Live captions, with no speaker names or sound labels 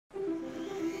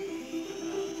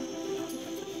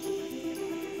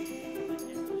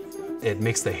It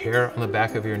makes the hair on the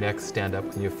back of your neck stand up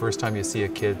when the first time you see a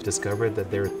kid discover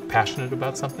that they're passionate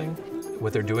about something.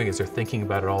 What they're doing is they're thinking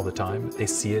about it all the time. They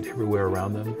see it everywhere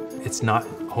around them. It's not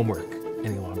homework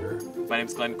any longer. My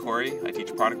name's Glenn Corey. I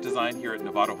teach product design here at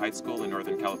Novato High School in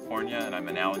Northern California, and I'm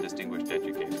an Allen Distinguished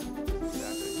Educator.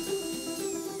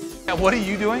 Yeah, what are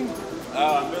you doing?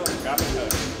 I'm building a grappling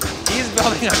hook. He's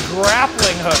building a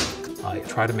grappling hook. I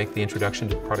try to make the introduction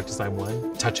to Product Design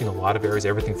 1, touching a lot of areas,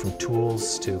 everything from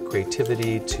tools to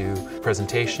creativity to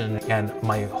presentation. And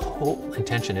my whole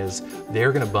intention is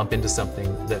they're going to bump into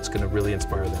something that's going to really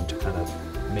inspire them to kind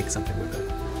of make something with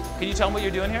it. Can you tell them what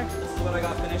you're doing here? This is what I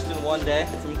got finished in one day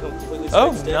from completely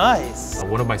Oh, switched nice.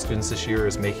 One of my students this year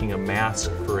is making a mask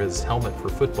for his helmet for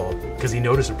football because he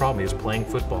noticed a problem. He was playing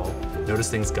football, noticed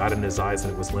things got in his eyes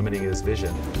and it was limiting his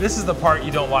vision. This is the part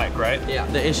you don't like, right? Yeah.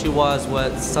 The issue was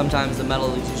sometimes the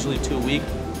metal is usually too weak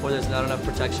or there's not enough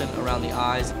protection around the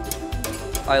eyes.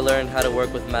 I learned how to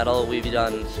work with metal. We've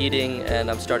done heating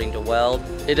and I'm starting to weld.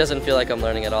 It doesn't feel like I'm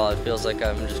learning at all. It feels like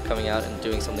I'm just coming out and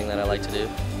doing something that I like to do.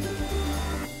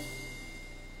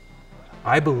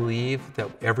 I believe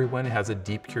that everyone has a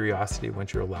deep curiosity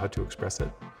once you're allowed to express it.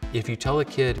 If you tell a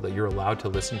kid that you're allowed to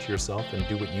listen to yourself and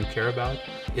do what you care about,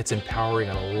 it's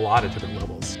empowering on a lot of different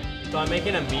levels. So I'm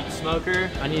making a meat smoker.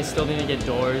 Still need to get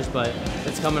doors, but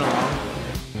it's coming along.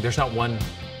 There's not one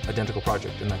identical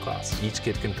project in that class. Each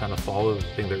kid can kind of follow the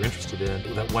thing they're interested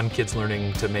in. That one kid's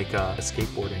learning to make a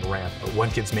skateboarding ramp, or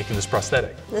one kid's making this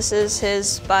prosthetic. This is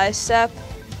his bicep,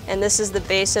 and this is the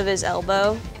base of his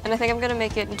elbow. And I think I'm gonna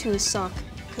make it into his sock,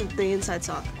 the inside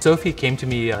sock. Sophie came to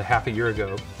me half a year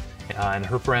ago, and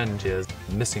her friend is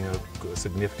missing a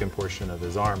significant portion of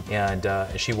his arm, and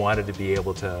she wanted to be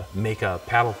able to make a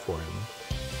paddle for him.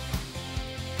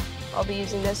 I'll be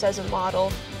using this as a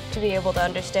model to be able to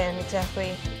understand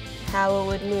exactly how it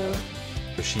would move.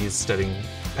 She's studying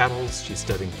paddles, she's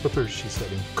studying flippers, she's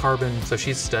studying carbon, so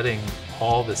she's studying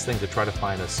all this thing to try to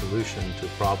find a solution to a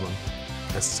problem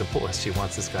as simple as she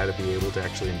wants this guy to be able to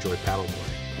actually enjoy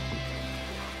paddleboarding.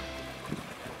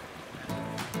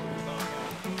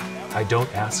 I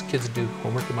don't ask kids to do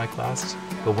homework in my class,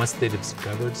 but once they've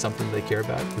discovered something they care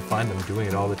about, we find them doing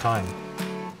it all the time.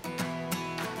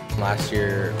 Last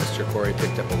year, Mr. Corey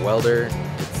picked up a welder.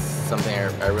 It's something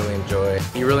I really enjoy.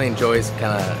 He really enjoys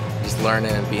kind of just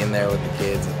learning and being there with the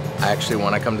kids. I actually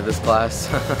want to come to this class.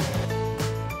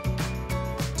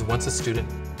 Once a student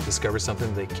discovers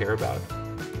something they care about,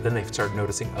 then they start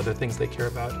noticing other things they care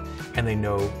about, and they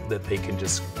know that they can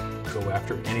just go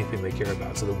after anything they care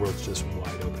about, so the world's just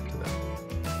wide open to them.